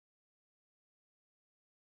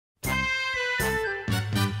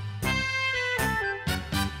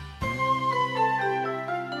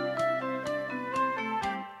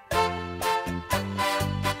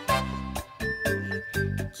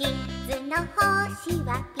星は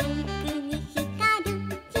ピンクに光る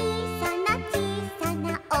小さな小さな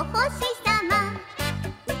お星さま。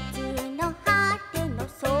宇宙の果ての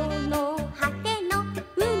その果ての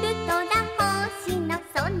ウルトラ星の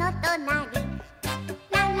その隣。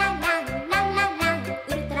ララランララランウ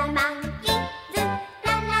ルトラマンキッズ。ラ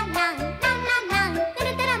ラランララランウル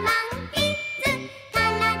トラマンキッズ。体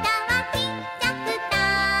はちっちゃくた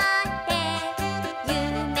って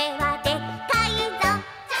夢はでっかいぞ。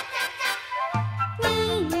み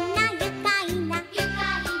んな愉快なチャチ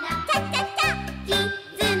ャチャキッ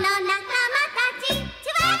ズの仲間たち。チ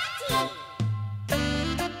ュワッチ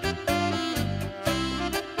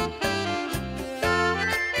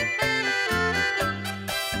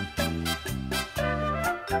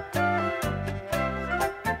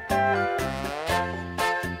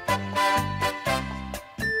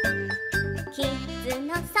キッズの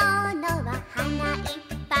ソロは花いっ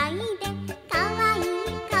ぱいでかわい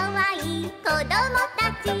いかわいい子供た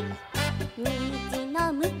ち。虹の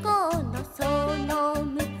向こうのその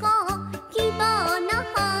向こう希望の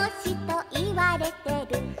星と言われて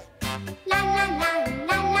る。ララランラ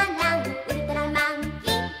ラランウルトラマンキ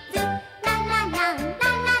ッズ。ララランラ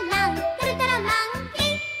ラランウルトラマンキッ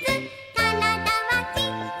ズ。体はちっ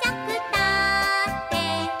ちゃくたって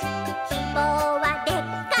希望はでっ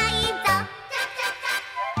かいぞ。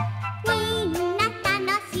みんな楽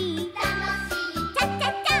しいチャチャ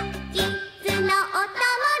チャキッズのお友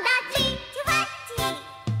達。チュワッチ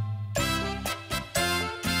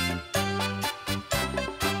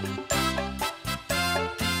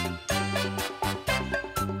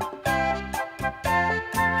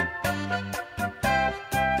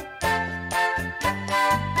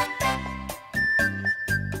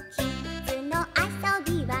キッズの遊び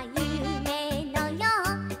は夢のよ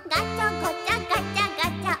う。ガチャゴチャガチャガ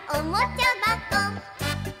チャおもちゃ箱。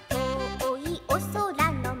遠いお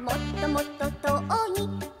空のもっともっと遠い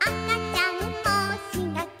赤ちゃん星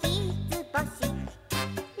がキッズ星。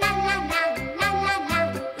ララランラララン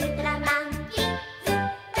ウルトラマンキッズ。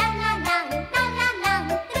ララランララランウ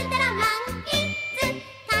ルトラマンキッズ。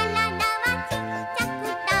体はちっちゃく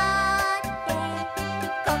たって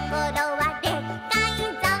心はでっかい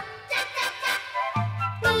ぞ。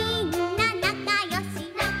みんな仲良し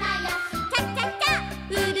チャチャチャ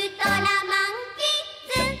ウルトラマンキッ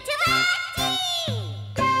ズ。チュワッチ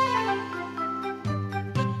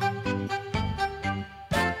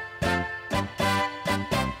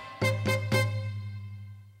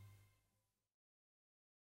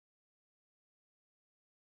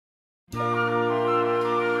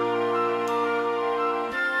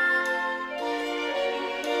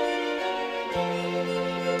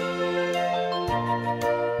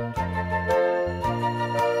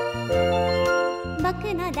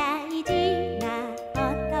僕の大事なお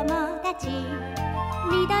友達。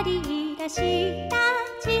緑色した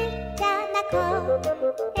ちっちゃな子。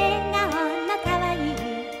笑顔のかわいい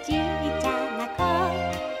ちっちゃな子。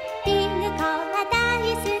リングコが大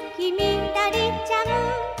好きみどりちゃん。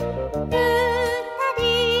二人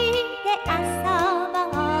で遊ぼ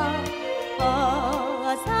う大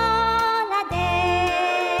空で。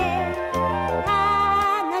楽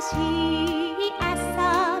しい遊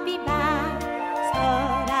び場空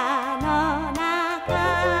の中。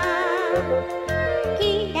キ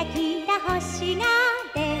ラキラ星が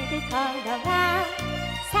出る頃は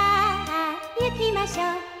さあ行きましょ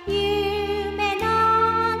う夢の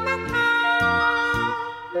中。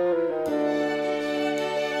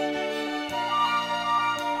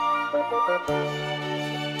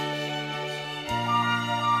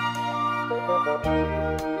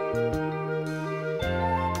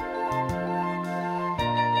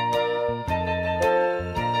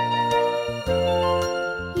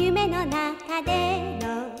夢の中での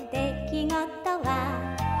出来事は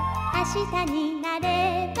明日になれ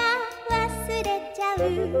ば忘れちゃう。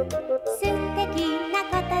素敵な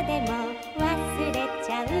ことでも忘れち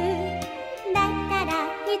ゃう。だから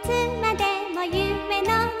いつまでも夢の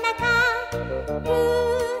中。二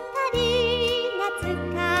人が掴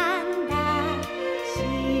んだ幸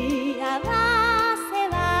せ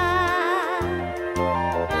は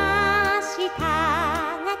明日が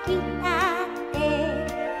来たって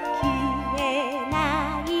消えな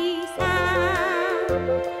いさ。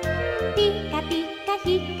ピカピカ光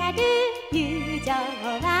る友情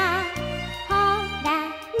はほら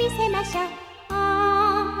見せましょうお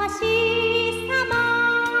星さま。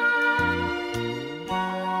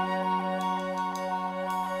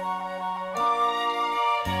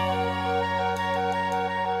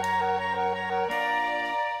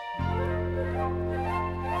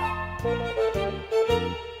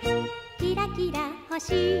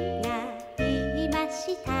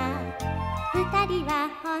二人は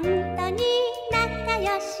本当に仲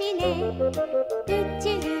良しね。宇宙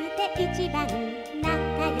で一番仲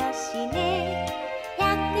良しね。100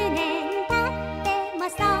年経っても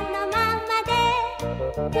そのままで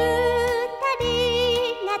二人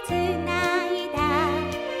がつないだ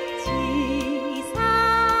小さ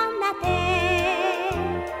な手。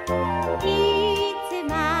いつ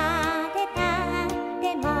までたって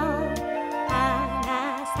も離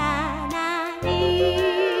さない。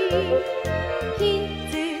ひ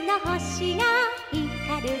の星が光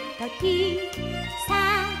るとき、さあ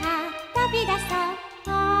飛び出そう大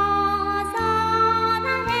空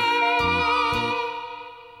へ。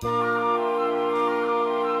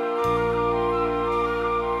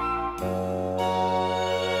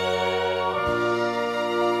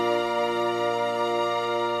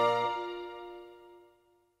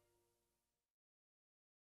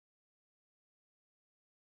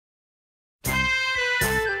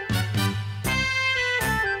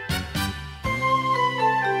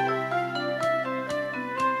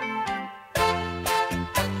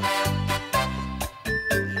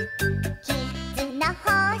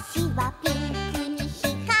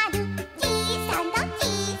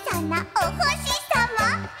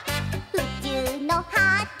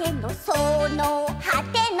その果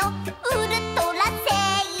てのウルトラ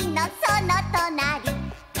星のその隣。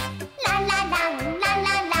ララランララ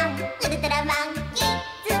ランウルトラマンキッ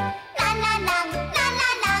ズ。ララランララ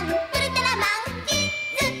ランウルトラマンキッ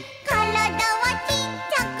ズ。体はちっ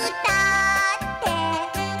ちゃくたって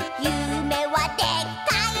夢はでっか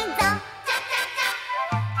いぞ。チャチャチ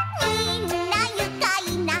ャみんな愉快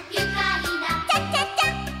なチャチャチ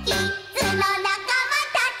ャキッズの仲間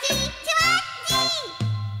たち。チュワッチ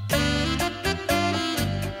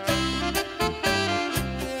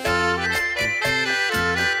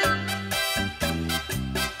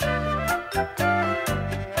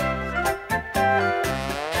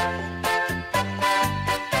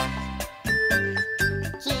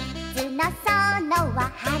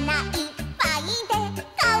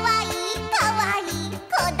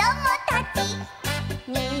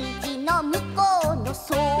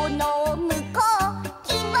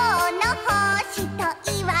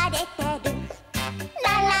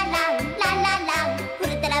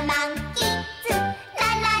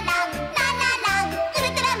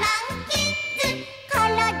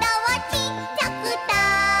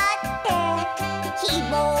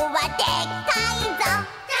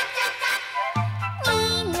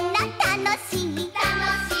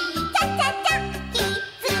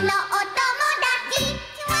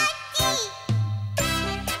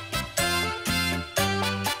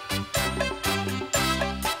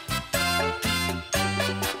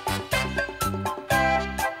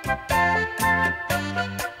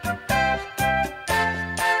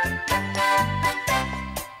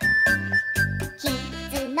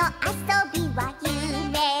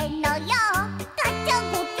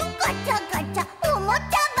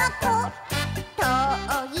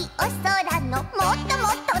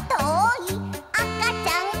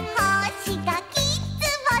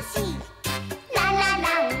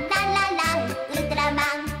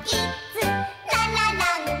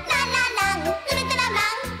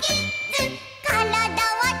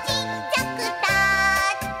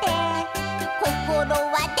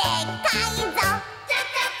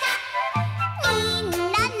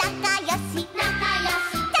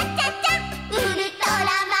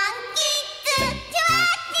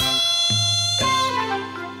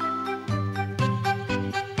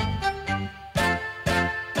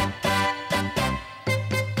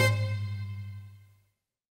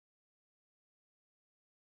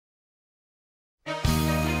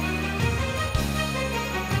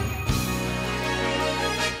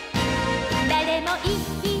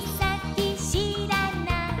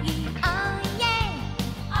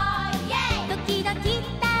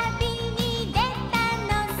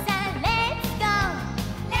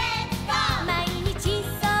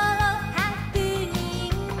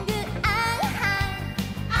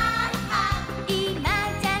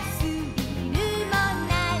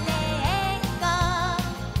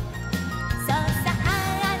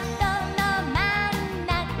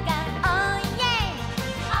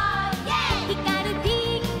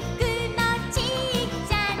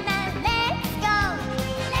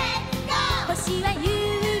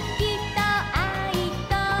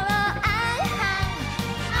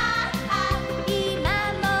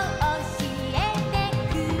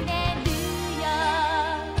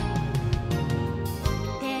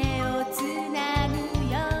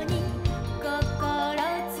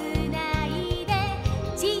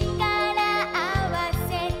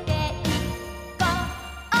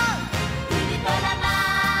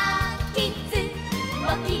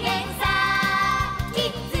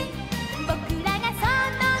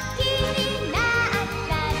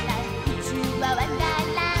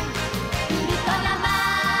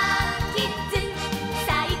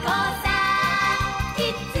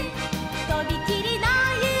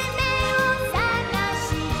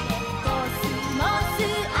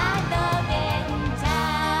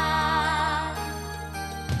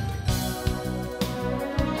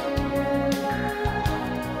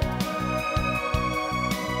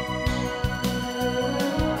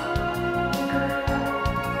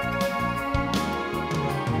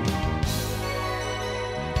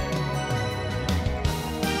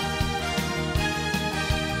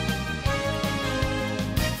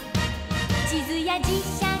や磁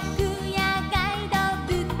石やガイド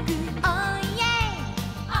ブック、おいえ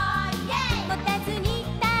持たずに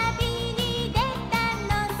旅に出た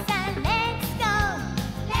のさ。レッツ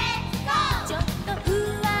ゴーちょっと不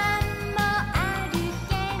安もある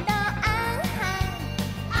けど、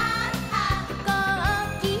好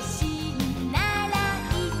奇心なら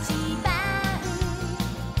一番。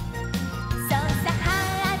そうさ、ハ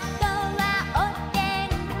ートはお天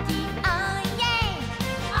気、おいえ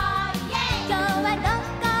今日はど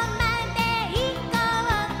こまで行こ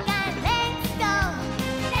うか。レッツゴー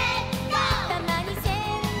たまにセン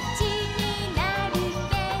チになる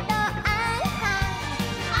けど、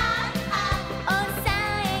抑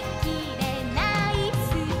えきれないス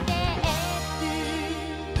テップ。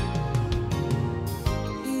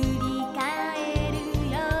振り返る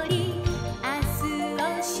より明日を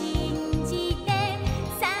信じて、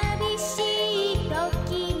寂しい時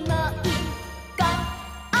も行こ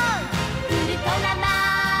う。ウルトラマ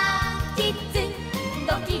ンキッズ、ご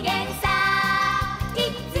機嫌さキッ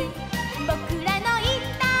ズ、僕らのい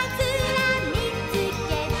たずら見つけ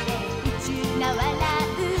て宇宙が笑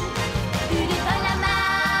う。ウルトラマ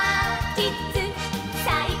ンキッズ、最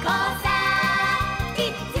高さキッ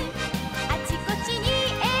ズ、あちこちに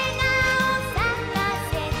笑顔咲か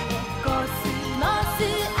せて、コスモス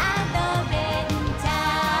アドベンチャ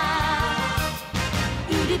ー。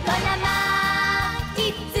ウルトラマンキ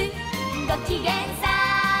ッズ、ご機嫌さ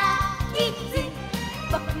キッズ、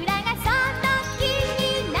僕らがその気に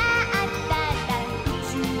なったら宇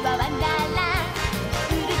宙はワンダーラン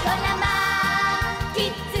ド。ウルトラマンキッ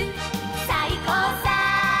ズ、最高さ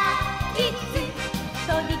キッズ、と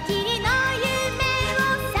びきりの夢を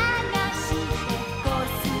探して、コ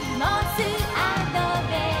スモスアド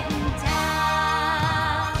ベンチャ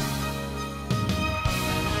ー。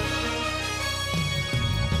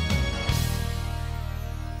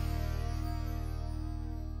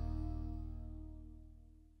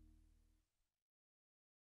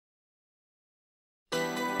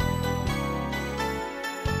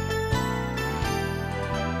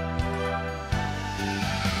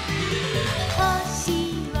星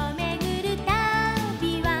を巡る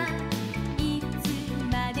旅はいつ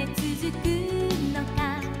まで続くのか。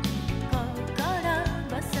心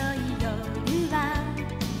細い夜は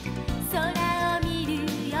空を見る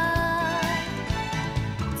よ。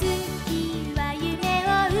月は夢を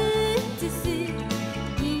映す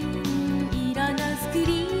銀色のスクリ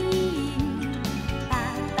ーン。パ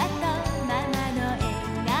パとママの笑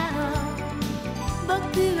顔、僕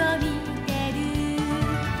を見てる。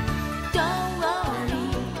Don't worry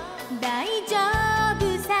大丈夫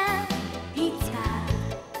さ、いつか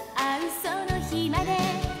会うその日まで。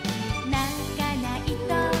泣かない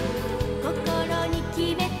と心に決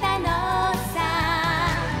めたのさ。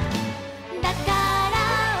だから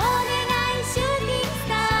お願いシューティングス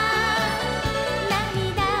ター、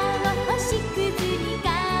涙を星屑に変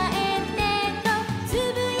えてとつ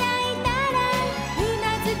ぶやいたらうな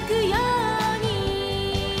ずくように。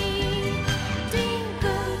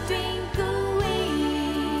 Twinkle twinkle wing。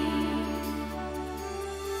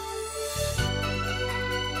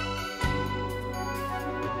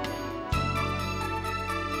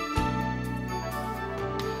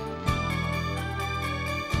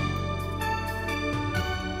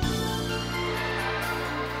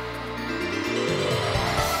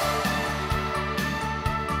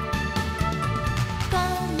 こ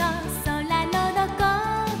の空のどこ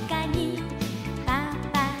かにパ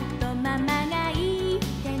パとママがい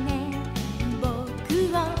てね、僕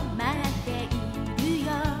を待っているよ。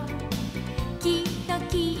きっと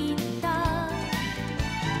きっと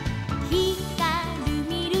光る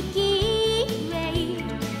ミルキーウェイ、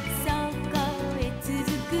そこへ続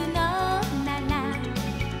くのなら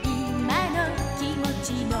今の気持ち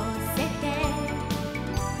乗せて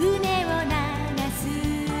船を流す。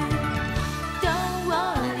Don't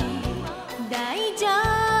worry 大丈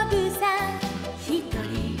夫さ、一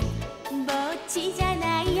人ぼっちじゃな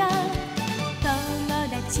いよ。友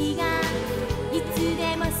達がいつ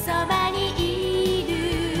でもそばにいる。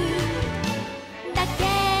だけ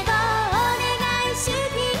どお願いシュー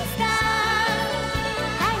ティングスター、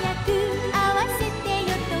早く会わせて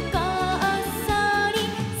よとこっそり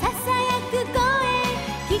ささやく声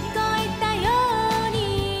聞こえたように。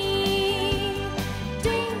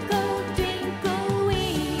 Twinkle twinkle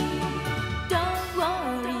wing Don't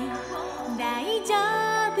worry 大丈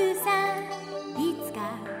夫さ、いつか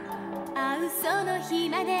会うその日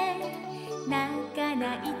まで。泣か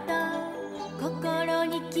ないと心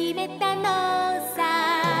に決めたのさ。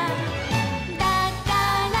だか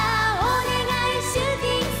らお願いシューテ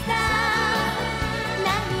ィングスター、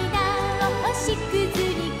涙を星屑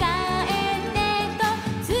に変えて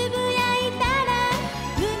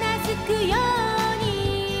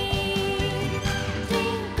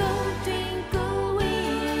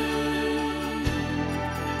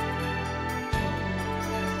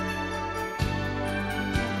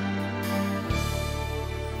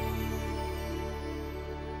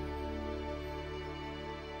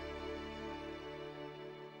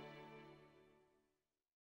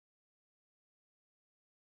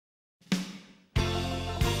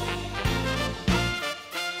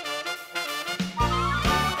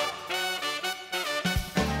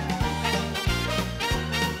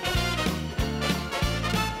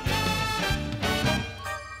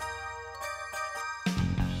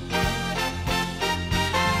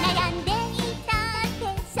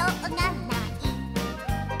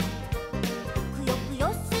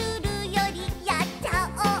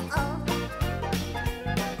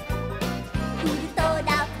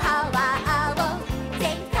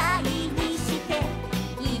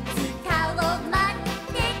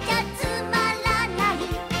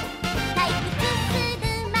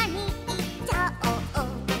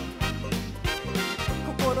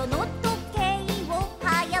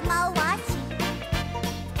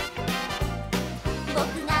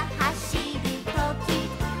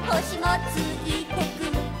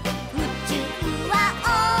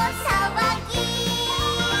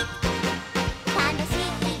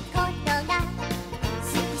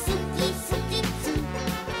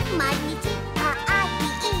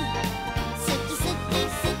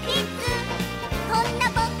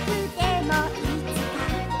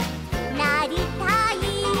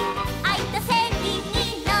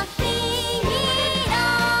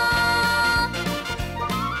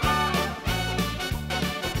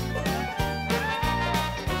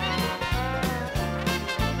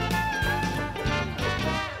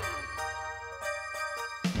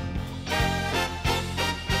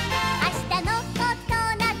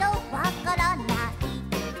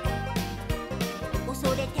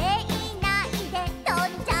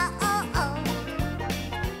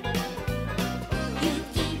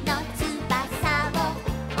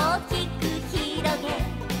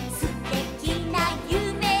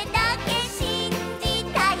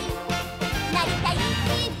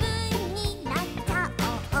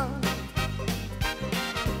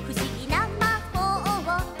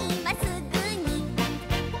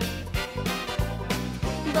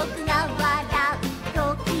僕が笑うと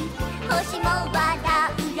き星も笑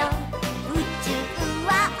うよ。宇宙は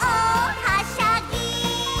大はしゃぎ。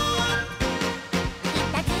い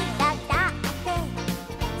たずらだって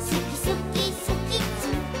好き好き好きつ。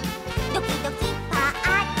ドキドキパー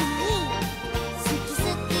ティー好き好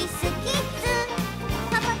き好きつ。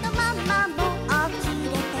パパとママも起き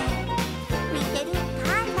れて見てるか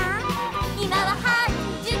な。今は半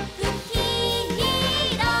熟ヒー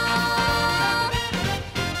ロー。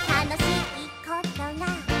楽しいことが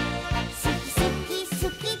好き好き好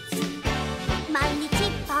きつ。毎日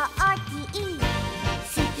パーティー好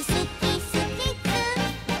き好き好きつ。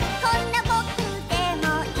こんな僕でも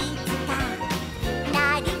いつかな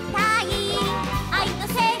りたい愛と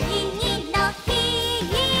正義のヒ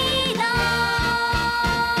ーロー。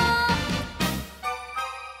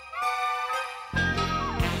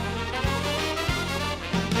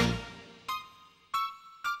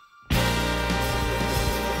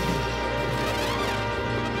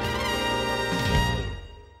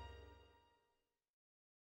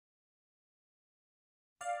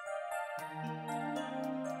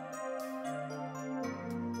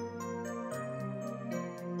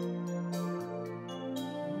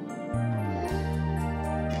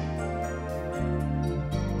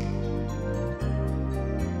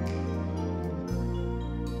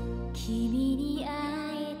君に会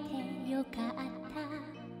えてよかった。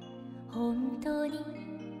本当に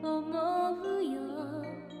思うよ。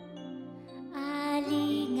あり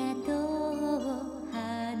がとう。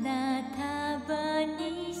花束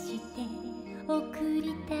にして贈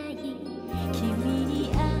りたい。君に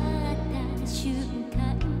会った瞬間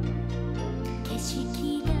景色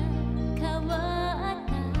が変わった。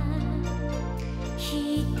一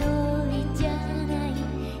人じゃない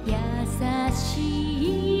優し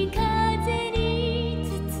い風に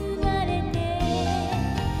包まれて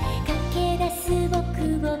駆け出す僕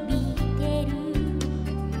を見てる。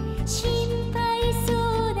心配そ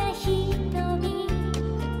うな瞳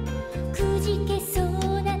くじけそう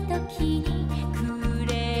な時にく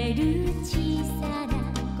れる小さな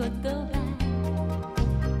言葉。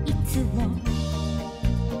いつも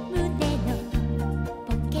胸のポ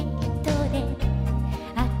ケットで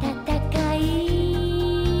温かい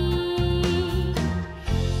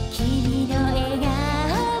君の笑顔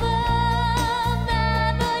を守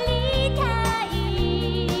りたい。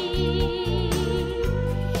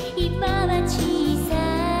今は小さ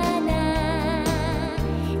な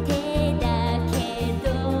手だけど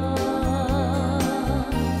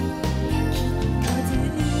きっとずっ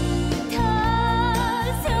と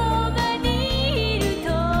そばにいると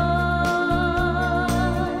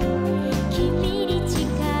君に誓う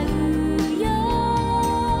よ。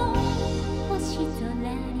星空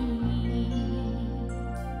に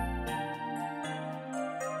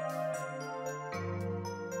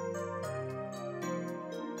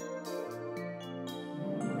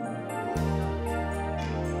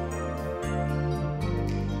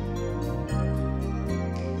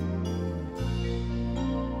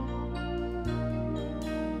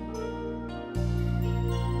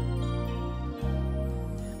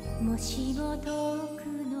もしも遠く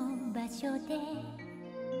の場所で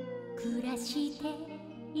暮らして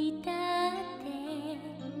いたって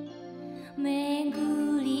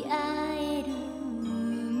巡り会える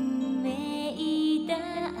運命だっ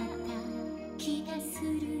た気がする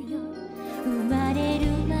よ。生まれる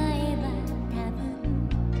前は多分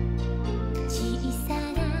小さ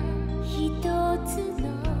な一つの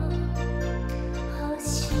星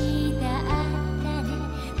だったね。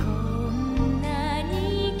こんなに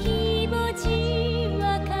気持ちわ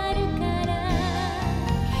かるから。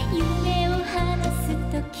夢を話す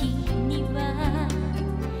時には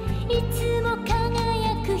いつも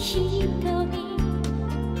輝く瞳。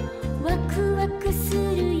ワクワクす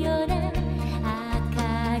るような明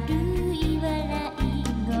るい笑い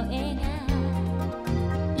声が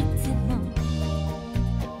いつも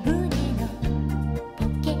胸のポ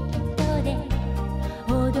ケットで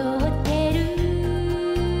踊ってる。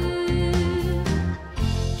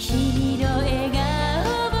君の笑顔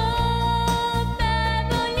を守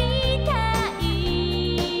りたい。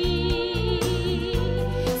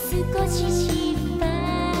少し心配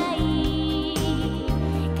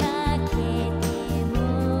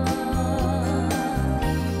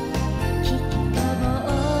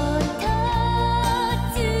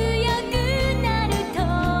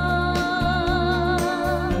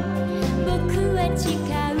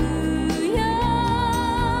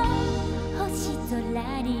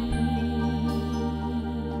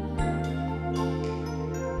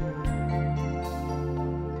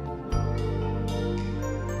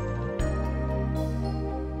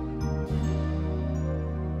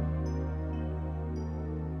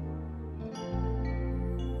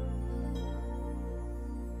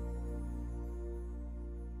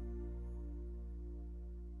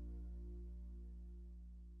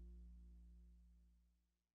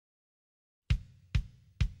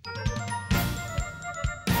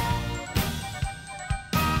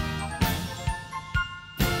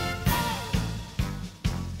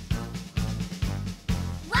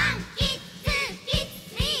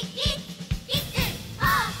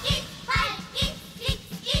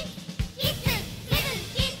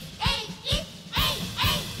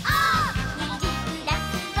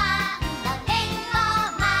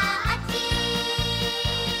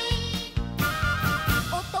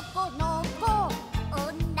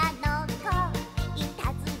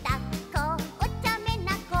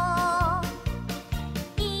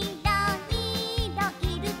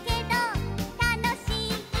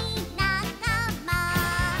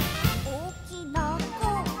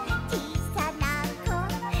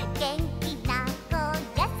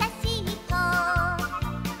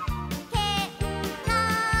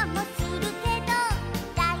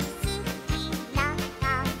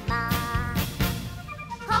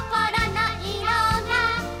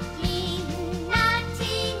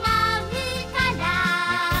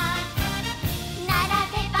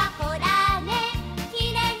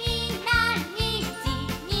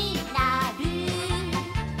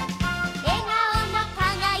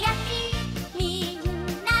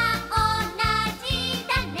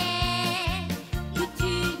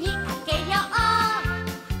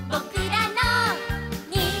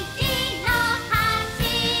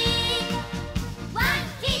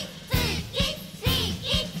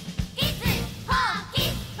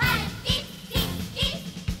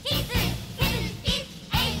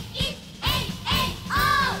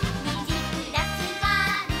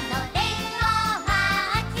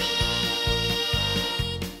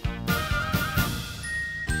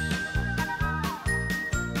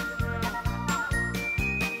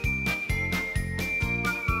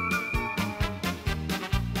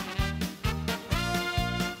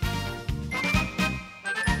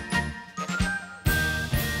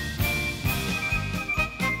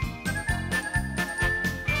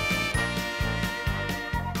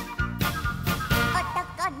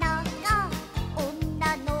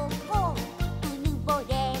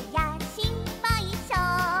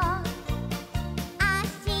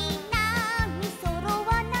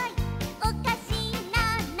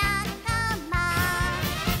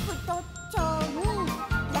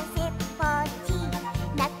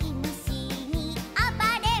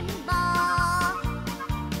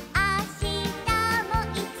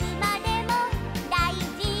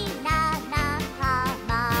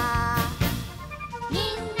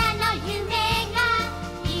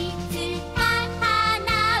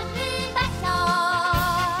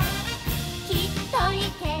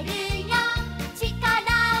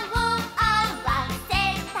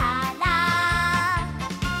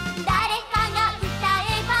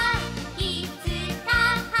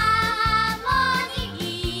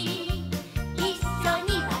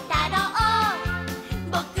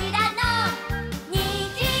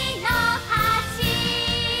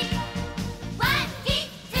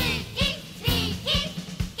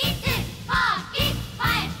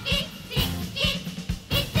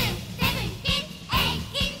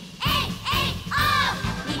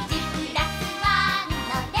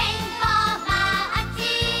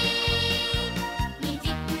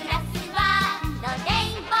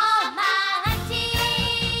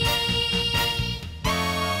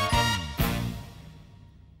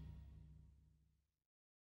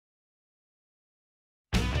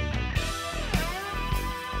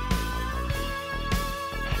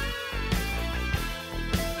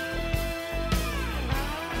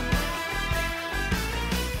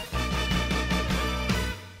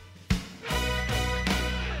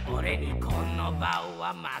葉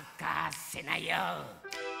は任せないよ。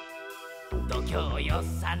度胸よ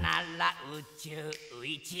さなら宇宙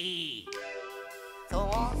一。そう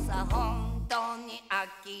さ本当に呆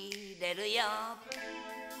れるよ。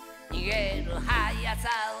逃げる速さ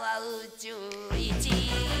は宇宙一。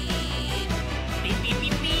ピピピ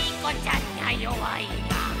ピコちゃんが弱い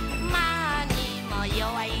がまあにも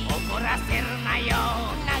弱い。怒らせるなよ。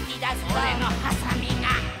泣き出すと俺のハサミが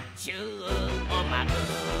宙を舞う。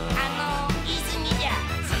言い過ぎじゃ。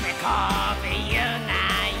つべこべ言うな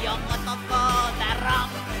よ男だろ。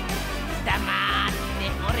黙って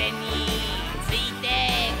俺について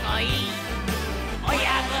こい。親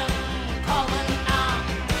分子分の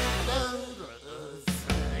ブルース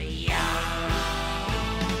よ。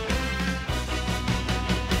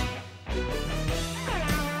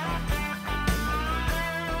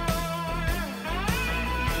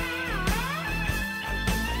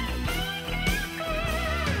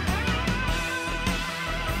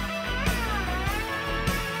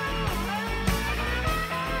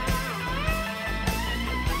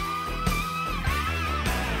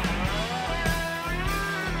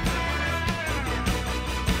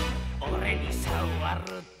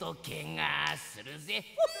怪我するぜ。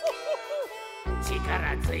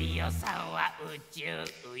力強さは宇宙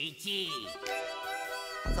一。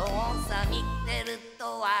そうさ見てる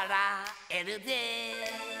と笑えるぜ。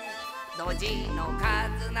ドジの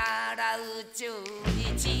数なら宇宙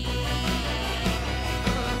一。風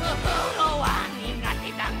呂は苦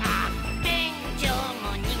手だが勉強も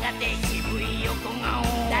苦手。渋い横顔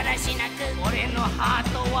だらしなく俺のハー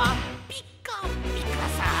トはピカピカ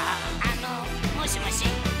さ。もしもしそ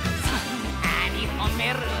んなに褒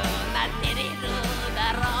めるな照れる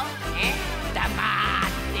だろ。黙っ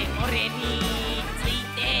て俺につい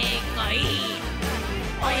てこい。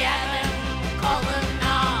親分子分の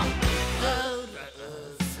ブル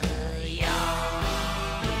ースよ。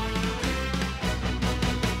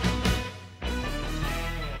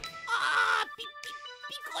ピ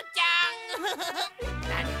コちゃん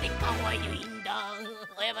なんてかわいいんだ。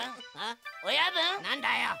親分親分なんだ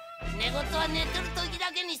よ。寝言は寝てる時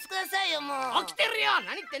だけにしてくださいよ。もう起きてるよ。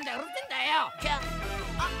何言ってんだよ。うるせえんだよ。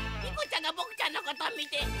ピコちゃんが僕ちゃんのことを見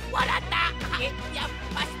て笑った。やっ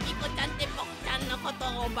ぱしピコちゃんって僕ちゃんのこと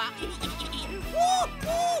を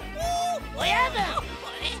親分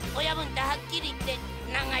親分ってはっきり言って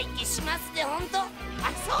長生きしますで。ほんと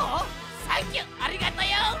そうサンキューありがと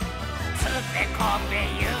よ。つべこべ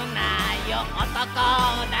言うなよ男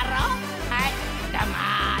だろ。黙っ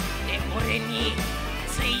て俺に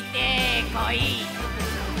ついてこい。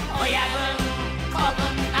親分子分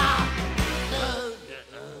のブル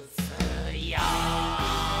ースよ。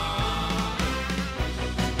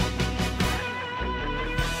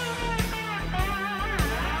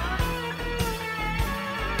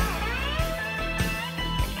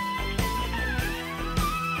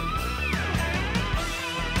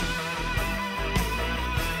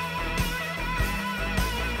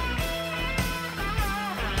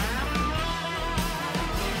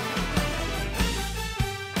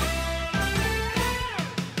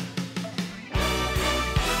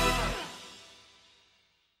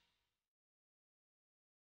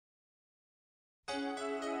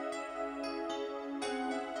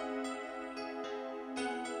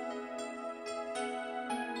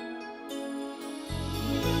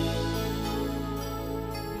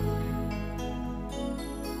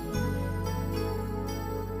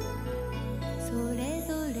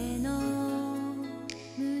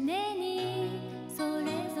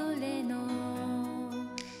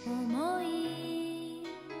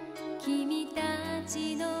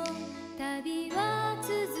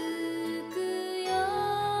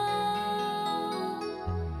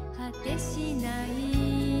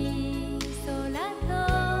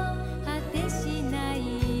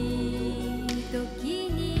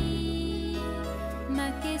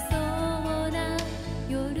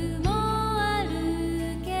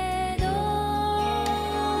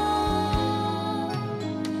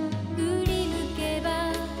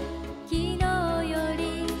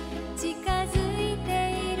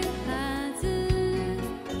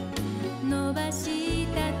伸ばし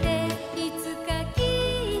た手いつかき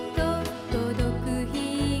っと届く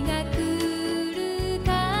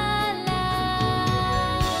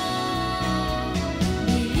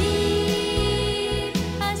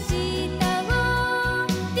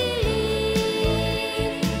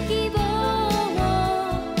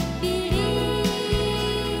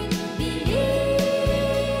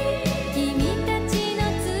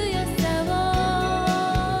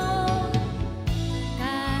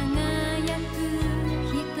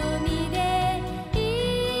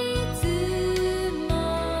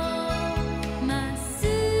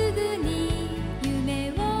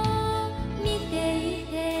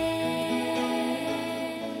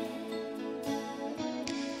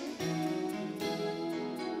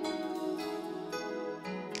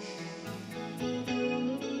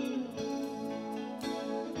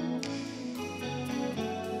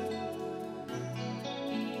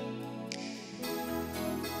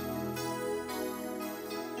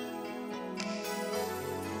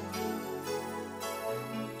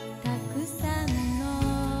さんの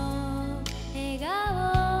笑顔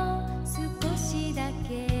少しだ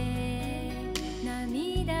け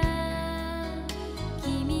涙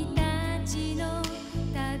君たちの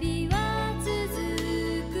旅は続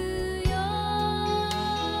くよ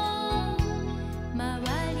回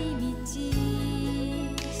り道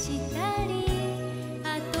したり後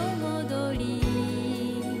戻り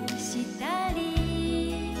したり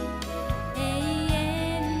永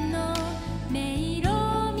遠の迷路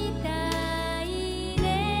みたいね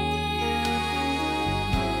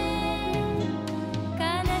悲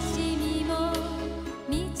しみも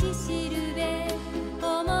道しるべ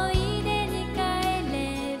思い出に帰れ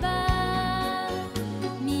ば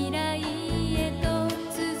未来へと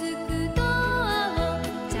続くドアを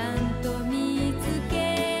ちゃんと見つけ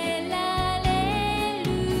られる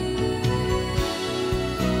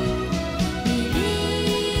ビリ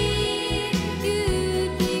勇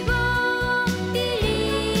気をビリ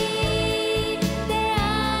出会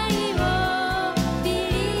いをビ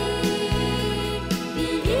リビ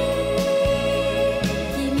リ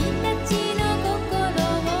君たちの心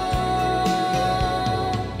を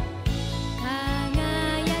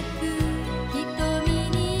輝く瞳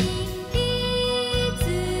にいつ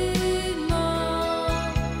も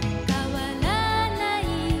変わらない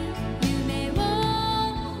夢を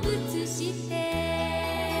映して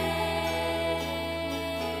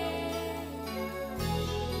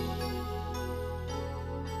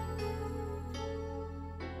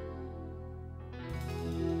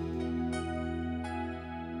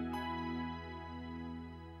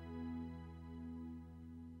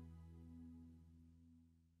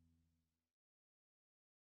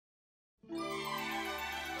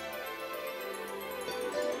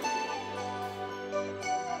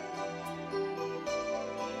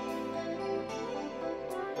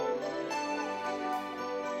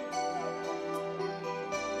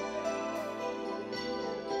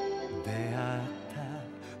出会っ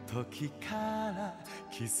た時から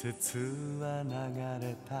季節は流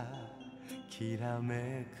れたきら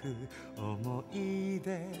めく思い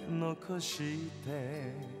出残し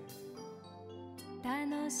て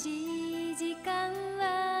楽しい時間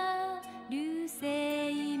は流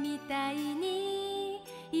星みたいに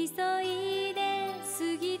急いで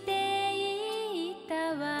過ぎていった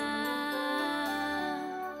わ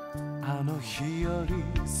あの日より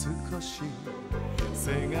少し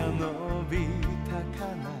背が伸びたか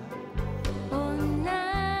な女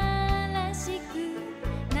らしく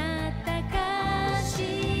なったかし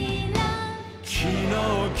ら昨日今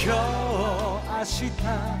日明日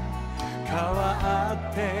変わ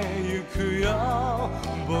ってゆくよ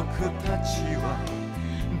僕たちは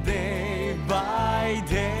Day by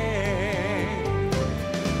day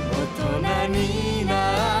大人にな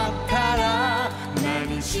ったら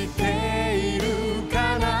何している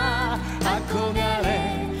かな憧れ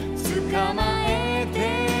捕まえて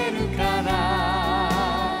るかな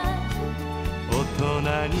大人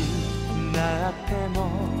になっても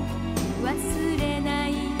忘れな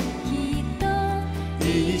いきっと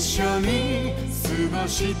一緒に過ご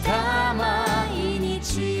した毎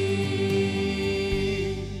日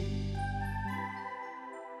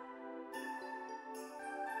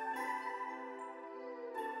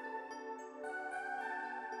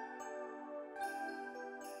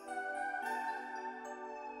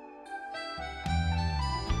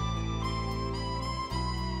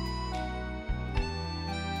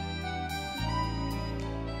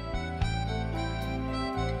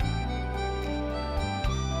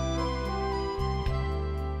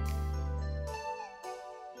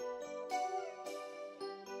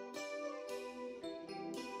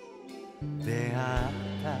出会っ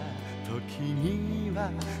た時に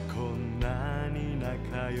はこんなに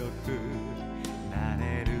仲良くな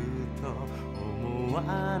れると思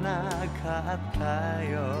わなかった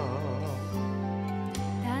よ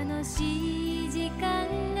楽しい時間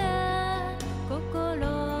が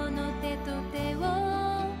心の手と手を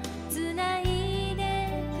つない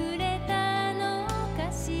でくれたの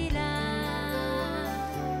かしら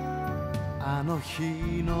あの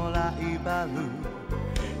日のライバル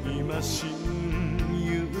今親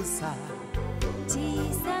友さ小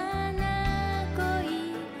さな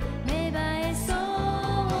恋芽生えそう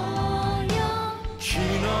よ昨日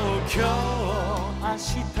今日明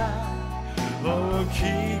日大き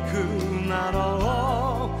くなろ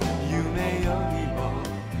う夢よりも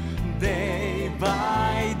Day by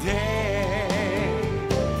day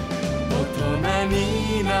大人に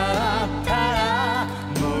なったら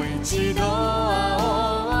もう一度会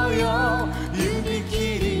おうよ指切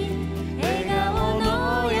り笑顔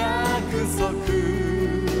の約束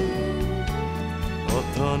大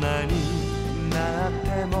人になっ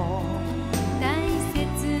ても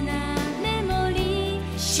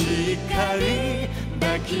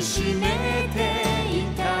しめてい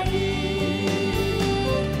たい。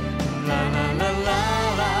ラララララ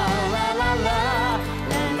ラララ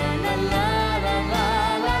ラ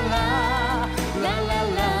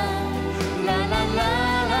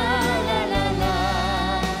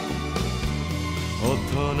大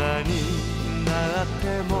人になって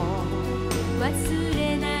も忘れ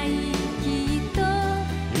ないきっと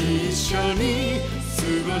一緒に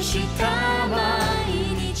過ごした毎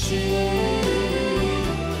日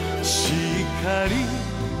しっかり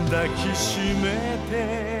抱きしめて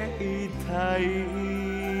いたい。